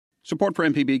Support for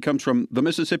MPB comes from the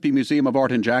Mississippi Museum of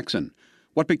Art in Jackson.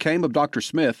 What Became of Dr.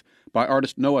 Smith by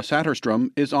artist Noah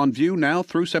Satterstrom is on view now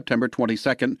through September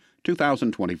 22,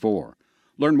 2024.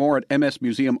 Learn more at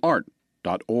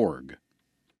msmuseumart.org.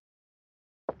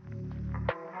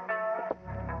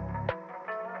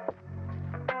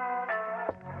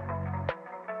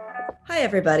 Hi,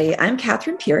 everybody. I'm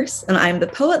Catherine Pierce, and I'm the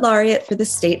Poet Laureate for the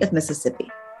state of Mississippi.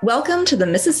 Welcome to the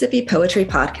Mississippi Poetry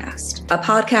Podcast, a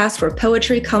podcast where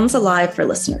poetry comes alive for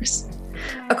listeners.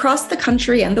 Across the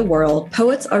country and the world,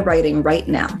 poets are writing right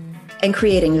now and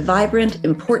creating vibrant,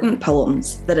 important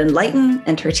poems that enlighten,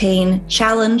 entertain,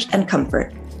 challenge, and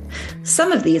comfort.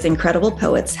 Some of these incredible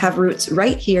poets have roots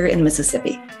right here in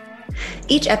Mississippi.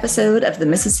 Each episode of the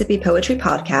Mississippi Poetry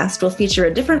Podcast will feature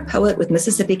a different poet with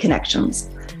Mississippi connections.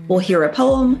 We'll hear a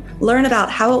poem, learn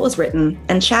about how it was written,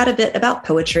 and chat a bit about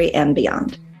poetry and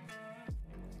beyond.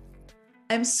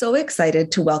 I'm so excited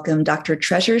to welcome Dr.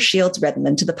 Treasure Shields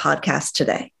Redmond to the podcast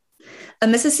today. A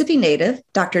Mississippi native,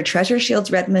 Dr. Treasure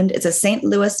Shields Redmond is a St.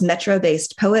 Louis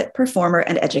metro-based poet, performer,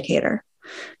 and educator.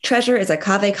 Treasure is a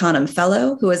Cave Canem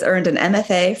Fellow who has earned an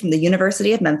MFA from the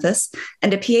University of Memphis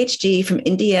and a PhD from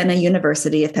Indiana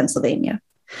University of Pennsylvania.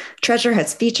 Treasure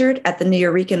has featured at the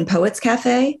Nuyorican Poets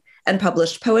Cafe and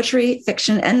published poetry,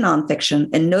 fiction, and nonfiction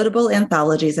in notable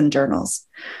anthologies and journals.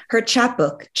 Her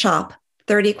chapbook, Chop,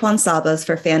 30 Quansabas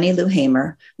for Fannie Lou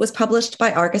Hamer, was published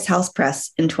by Argus House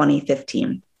Press in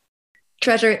 2015.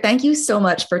 Treasure, thank you so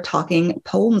much for talking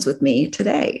poems with me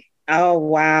today. Oh,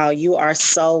 wow. You are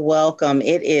so welcome.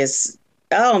 It is,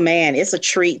 oh man, it's a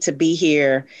treat to be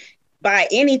here by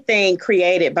anything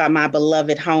created by my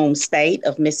beloved home state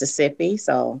of Mississippi.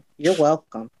 So you're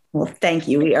welcome. Well, thank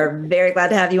you. We are very glad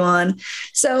to have you on.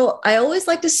 So I always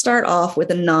like to start off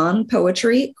with a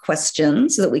non-poetry question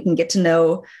so that we can get to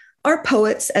know our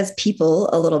poets as people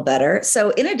a little better. So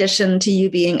in addition to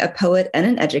you being a poet and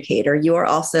an educator, you are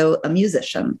also a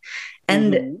musician.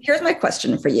 And here's my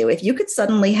question for you. If you could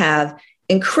suddenly have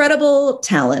incredible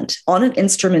talent on an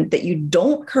instrument that you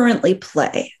don't currently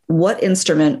play, what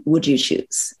instrument would you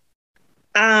choose?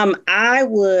 I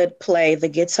would play the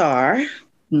guitar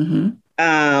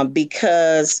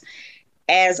because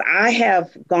as I have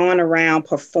gone around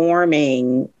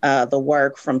performing the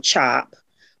work from Chop,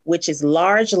 which is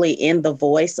largely in the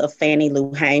voice of Fannie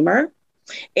Lou Hamer,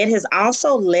 it has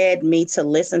also led me to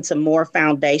listen to more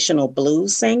foundational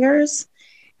blues singers.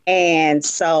 And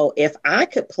so if I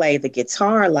could play the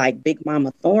guitar like Big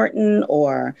Mama Thornton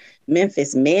or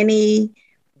Memphis Minnie,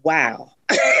 wow.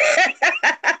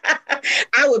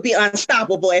 I would be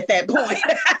unstoppable at that point.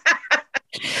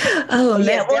 Oh, man.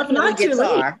 Yeah, well, not too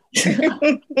late.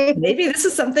 Maybe this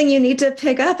is something you need to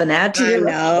pick up and add to your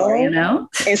repertoire, you know?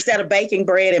 Instead of baking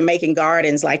bread and making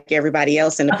gardens like everybody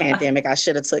else in the pandemic, I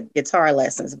should have took guitar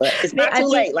lessons, but it's not too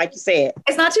late, like you said.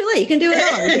 It's not too late. You can do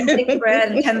it all. You can bake the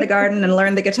bread and tend the garden and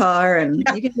learn the guitar, and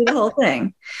you can do the whole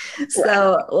thing.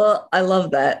 So, well, I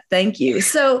love that. Thank you.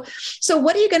 So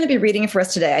what are you going to be reading for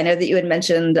us today? I know that you had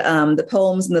mentioned the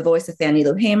poems in the voice of Fannie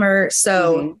Lou Hamer.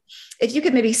 So if you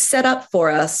could maybe set up for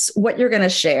us what you're going to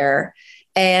share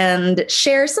and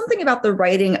share something about the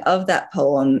writing of that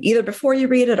poem, either before you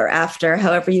read it or after,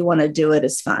 however you want to do it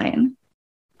is fine.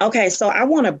 Okay, so I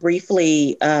want to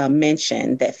briefly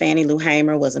mention that Fannie Lou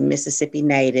Hamer was a Mississippi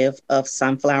native of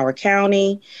Sunflower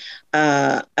County,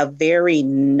 a very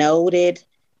noted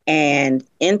and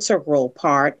integral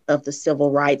part of the civil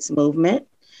rights movement.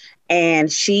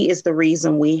 And she is the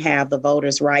reason we have the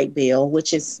Voters' Right Bill,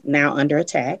 which is now under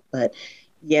attack, but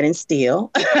yet and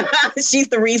still, she's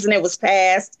the reason it was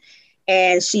passed.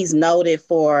 And she's noted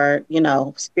for,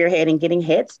 spearheading getting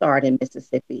Head Start in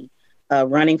Mississippi,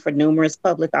 running for numerous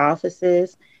public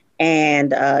offices.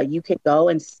 And you can go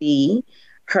and see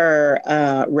her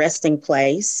resting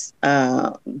place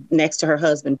next to her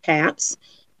husband, Paps,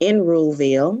 in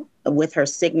Ruleville with her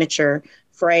signature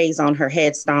phrase on her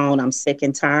headstone, "I'm sick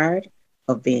and tired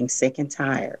of being sick and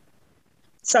tired."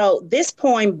 So this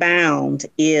poem, Bound,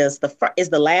 is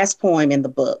the last poem in the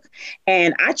book.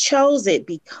 And I chose it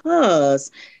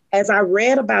because as I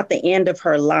read about the end of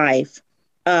her life,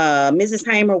 Mrs.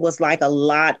 Hamer was like a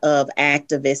lot of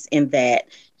activists in that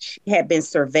she had been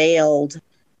surveilled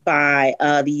by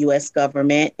the U.S.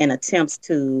 government in attempts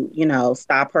to,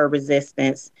 stop her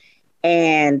resistance.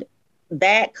 And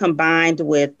that combined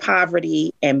with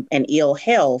poverty and ill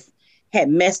health had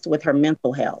messed with her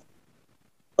mental health.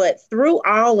 But through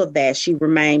all of that, she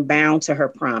remained bound to her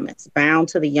promise, bound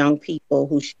to the young people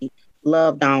who she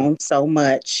loved on so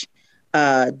much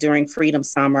during Freedom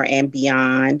Summer and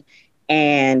beyond,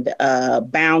 and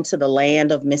bound to the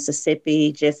land of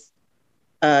Mississippi.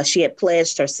 She had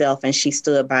pledged herself and she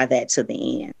stood by that to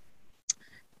the end.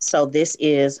 So this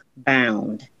is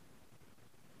Bound.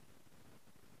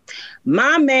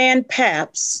 My man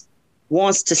Paps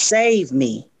wants to save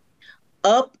me,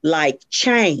 up like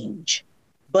change,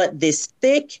 but this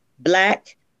thick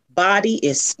black body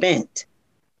is spent.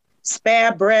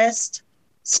 Spare breast,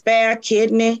 spare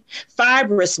kidney,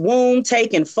 fibrous womb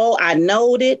taken full. I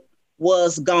knowed it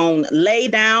was gonna lay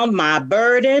down my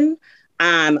burden.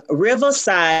 I'm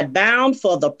riverside bound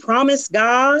for the promised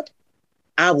God.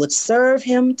 I would serve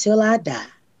him till I die.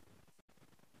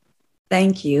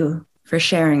 Thank you for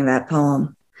sharing that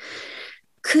poem.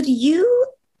 Could you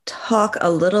talk a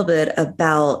little bit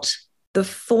about the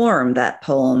form that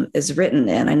poem is written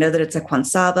in? I know that it's a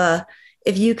kwansaba.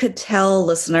 If you could tell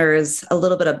listeners a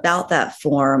little bit about that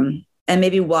form and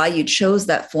maybe why you chose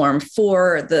that form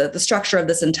for the structure of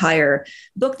this entire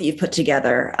book that you've put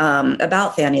together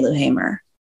about Fannie Lou Hamer.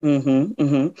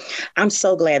 I'm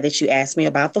so glad that you asked me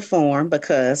about the form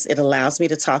because it allows me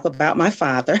to talk about my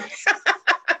father.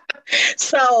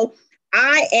 So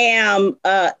I am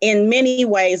in many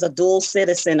ways a dual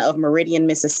citizen of Meridian,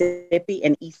 Mississippi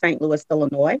and East St. Louis,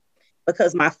 Illinois,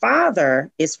 because my father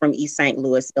is from East St.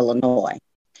 Louis, Illinois.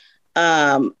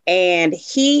 And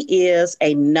he is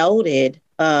a noted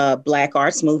Black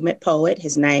arts movement poet.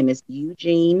 His name is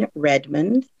Eugene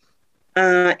Redmond.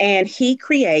 And he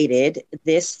created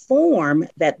this form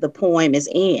that the poem is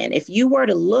in. If you were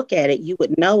to look at it, you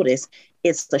would notice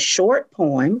it's a short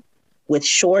poem with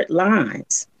short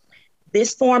lines.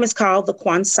 This form is called the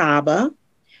kwansaba,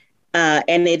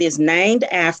 and it is named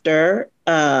after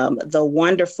the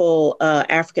wonderful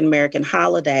African-American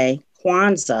holiday,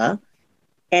 Kwanzaa,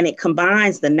 and it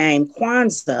combines the name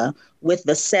Kwanzaa with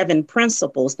the 7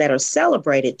 principles that are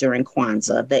celebrated during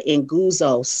Kwanzaa, the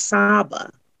Nguzo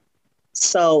Saba.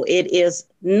 So it is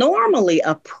normally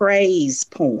a praise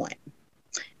poem,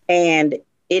 and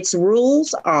its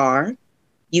rules are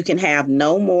you can have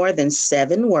no more than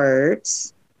 7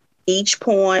 words, each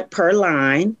point per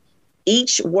line.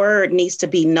 Each word needs to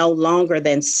be no longer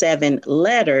than 7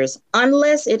 letters,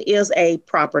 unless it is a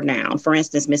proper noun. For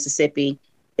instance, Mississippi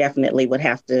definitely would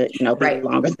have to, be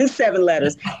longer than 7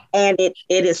 letters. And it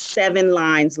is 7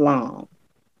 lines long.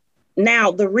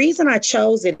 Now, the reason I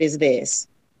chose it is this.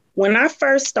 When I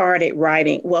first started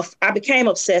writing, I became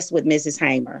obsessed with Mrs.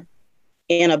 Hamer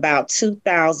in about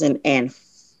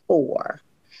 2004.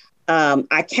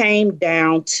 I came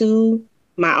down to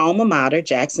my alma mater,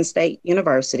 Jackson State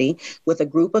University, with a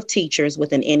group of teachers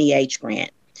with an NEH grant.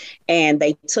 And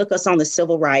they took us on the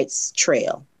civil rights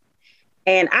trail.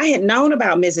 And I had known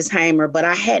about Mrs. Hamer, but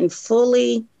I hadn't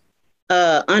fully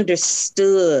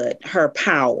understood her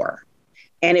power.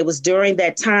 And it was during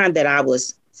that time that I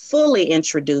was fully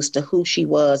introduced to who she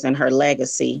was and her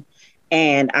legacy.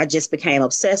 And I just became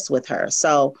obsessed with her.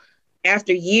 So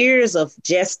after years of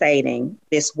gestating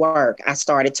this work, I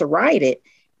started to write it.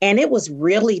 And it was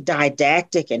really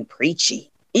didactic and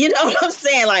preachy. You know what I'm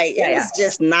saying? It was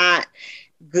just not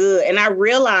good. And I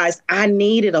realized I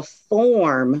needed a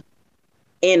form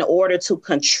in order to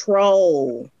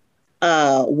control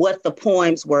what the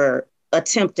poems were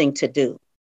attempting to do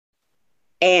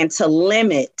and to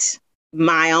limit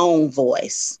my own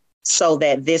voice so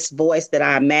that this voice that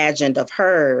I imagined of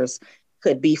hers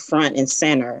could be front and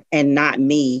center and not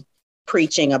me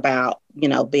preaching about,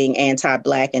 being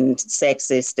anti-Black and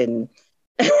sexist and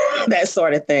that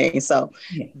sort of thing. So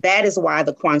that is why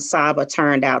the kwansaba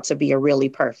turned out to be a really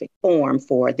perfect form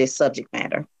for this subject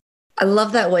matter. I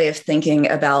love that way of thinking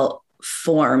about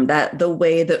form, that the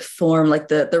way that form, like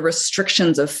the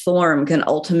restrictions of form can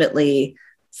ultimately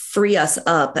free us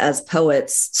up as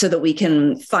poets so that we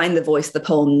can find the voice the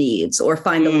poem needs or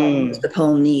find the language the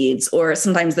poem needs, or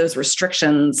sometimes those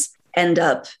restrictions end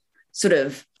up sort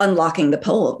of unlocking the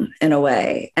poem in a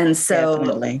way. And so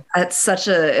Definitely. it's such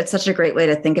a great way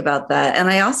to think about that.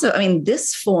 And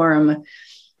this form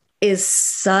is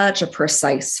such a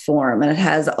precise form, and it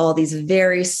has all these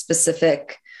very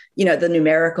specific, the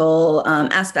numerical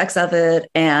aspects of it.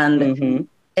 And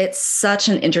it's such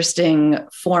an interesting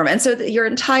form. And so your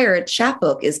entire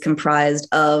chapbook is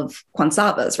comprised of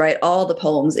kwansabas, right? All the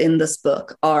poems in this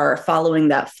book are following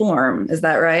that form. Is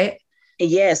that right?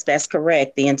 Yes, that's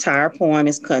correct. The entire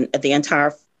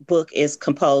book is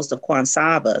composed of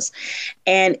kwansabas.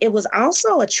 And it was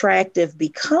also attractive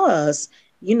because,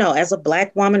 as a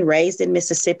Black woman raised in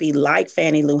Mississippi, like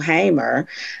Fannie Lou Hamer,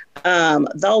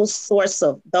 those sorts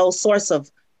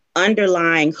of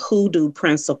underlying hoodoo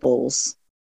principles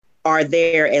are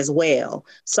there as well.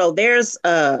 So there's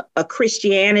a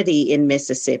Christianity in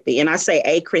Mississippi. And I say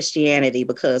a Christianity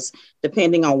because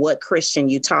depending on what Christian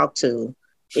you talk to,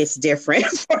 it's different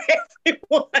for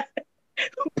everyone.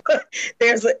 But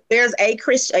there's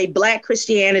a Black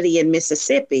Christianity in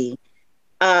Mississippi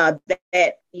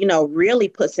that really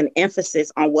puts an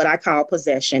emphasis on what I call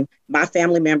possession. My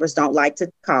family members don't like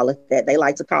to call it that. They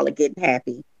like to call it getting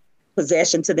happy.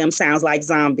 Possession to them sounds like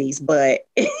zombies, but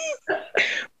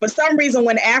for some reason,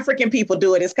 when African people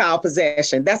do it, it's called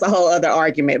possession. That's a whole other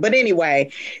argument. But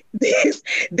anyway, this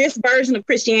version of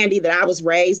Christianity that I was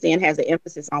raised in has an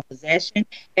emphasis on possession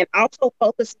and also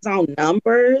focuses on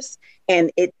numbers.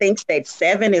 And it thinks that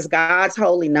 7 is God's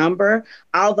holy number,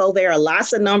 although there are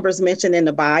lots of numbers mentioned in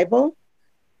the Bible.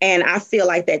 And I feel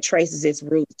like that traces its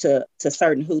roots to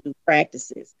certain hoodoo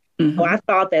practices. Mm-hmm. So I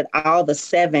thought that all the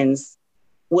 7s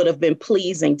would have been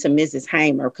pleasing to Mrs.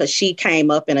 Hamer because she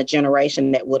came up in a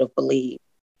generation that would have believed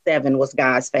 7 was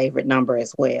God's favorite number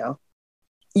as well.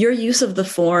 Your use of the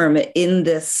form in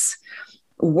this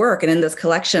work and in this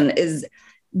collection is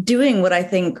doing what I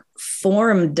think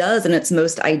form does in its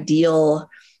most ideal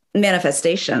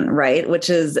manifestation, right? Which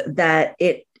is that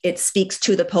it speaks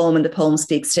to the poem and the poem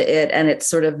speaks to it. And it's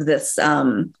sort of this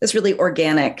really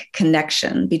organic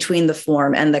connection between the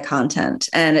form and the content.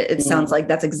 And it sounds like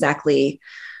that's exactly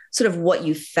sort of what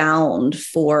you found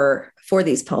for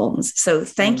these poems. So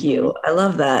thank you. I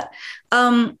love that.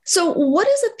 So what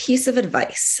is a piece of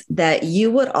advice that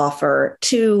you would offer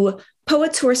to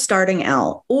poets who are starting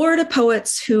out or to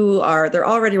poets they're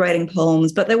already writing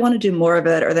poems, but they want to do more of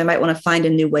it, or they might want to find a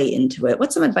new way into it?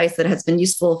 What's some advice that has been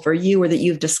useful for you or that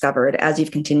you've discovered as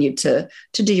you've continued to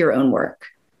do your own work?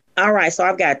 All right. So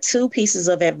I've got 2 pieces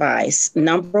of advice.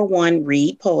 Number 1,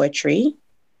 read poetry.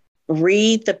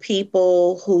 Read the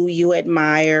people who you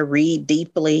admire, read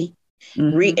deeply,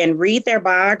 read their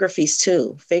biographies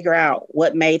too. Figure out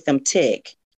what made them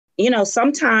tick.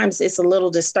 Sometimes it's a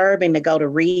little disturbing to go to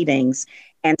readings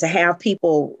and to have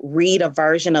people read a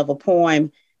version of a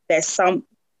poem that some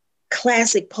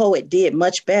classic poet did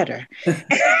much better.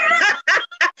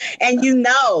 And you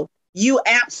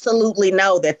absolutely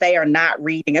know that they are not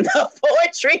reading enough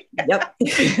poetry. Yep.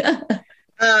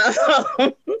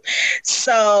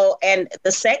 So, and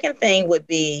the second thing would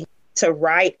be to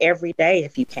write every day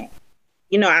if you can.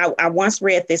 I once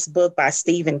read this book by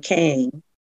Stephen King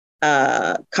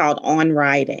called On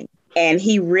Writing, and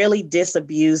he really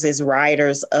disabuses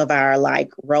writers of our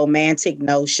romantic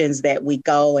notions that we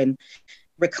go and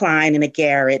recline in a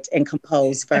garret and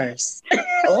compose verse.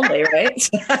 Only, right?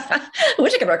 I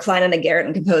wish I could recline in a garret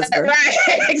and compose verse.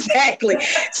 Right, exactly.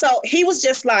 So he was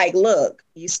just like, look,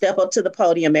 you step up to the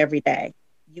podium every day.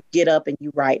 You get up and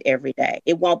you write every day.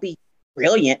 It won't be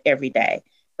brilliant every day,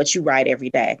 but you write every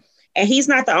day. And he's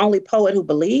not the only poet who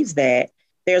believes that.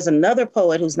 There's another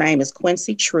poet whose name is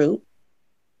Quincy Troop,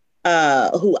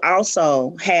 who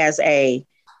also has a,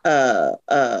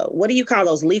 what do you call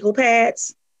those, legal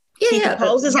pads? He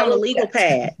composes on a legal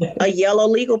pad, a yellow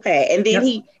legal pad, and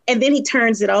then he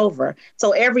turns it over.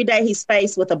 So every day he's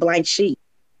faced with a blank sheet.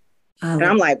 And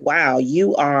I'm like, wow,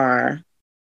 you are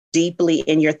deeply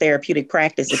in your therapeutic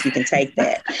practice if you can take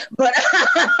that. But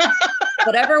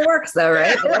whatever works, though,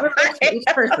 right? Whatever works for each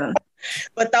person.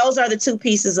 But those are the 2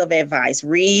 pieces of advice: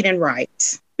 read and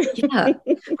write. Yeah,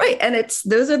 right. And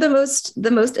those are the most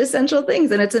essential things.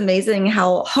 And it's amazing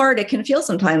how hard it can feel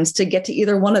sometimes to get to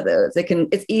either one of those.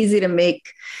 It's easy to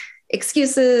make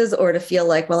excuses or to feel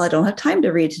like, well, I don't have time to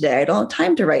read today. I don't have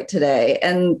time to write today.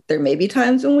 And there may be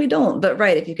times when we don't, but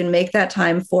right, if you can make that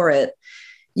time for it,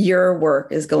 your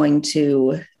work is going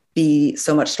to be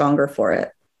so much stronger for it.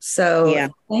 So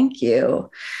Thank you.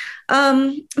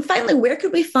 Finally, where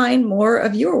could we find more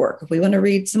of your work if we want to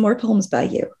read some more poems by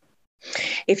you?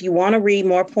 If you want to read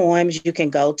more poems, you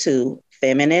can go to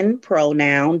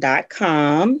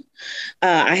femininepronoun.com.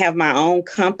 I have my own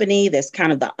company that's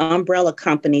kind of the umbrella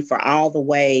company for all the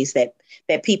ways that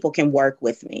people can work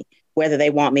with me, whether they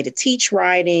want me to teach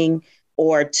writing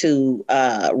or to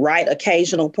write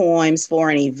occasional poems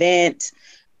for an event.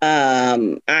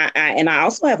 I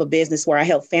also have a business where I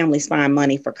help families find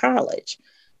money for college.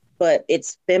 But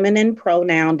it's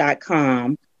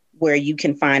femininepronoun.com, where you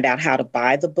can find out how to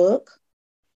buy the book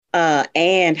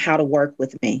and how to work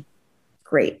with me.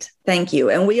 Great. Thank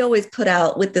you. And we always put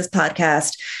out with this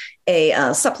podcast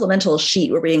a supplemental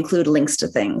sheet where we include links to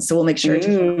things. So we'll make sure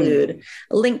to include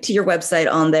a link to your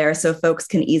website on there so folks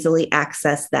can easily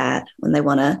access that when they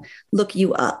want to look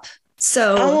you up.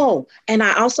 And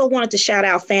I also wanted to shout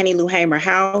out Fannie Lou Hamer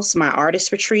House, my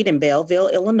artist retreat in Belleville,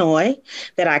 Illinois,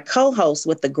 that I co-host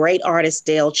with the great artist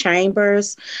Dale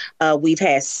Chambers. We've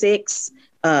had 6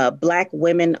 Black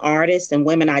women artists and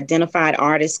women identified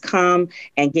artists come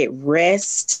and get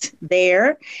rest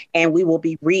there. And we will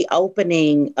be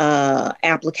reopening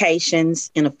applications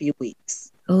in a few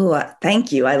weeks. Oh,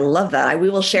 thank you. I love that. We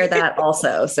will share that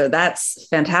also. So that's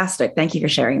fantastic. Thank you for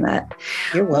sharing that.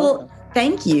 You're welcome. Well,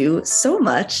 thank you so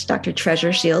much, Dr.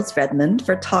 Treasure Shields Redmond,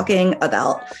 for talking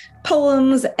about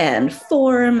poems and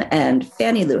form and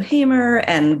Fannie Lou Hamer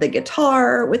and the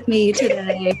guitar with me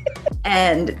today.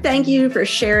 And thank you for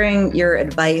sharing your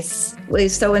advice. We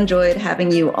so enjoyed having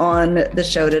you on the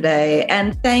show today.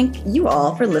 And thank you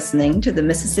all for listening to the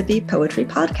Mississippi Poetry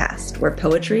Podcast, where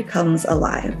poetry comes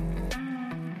alive.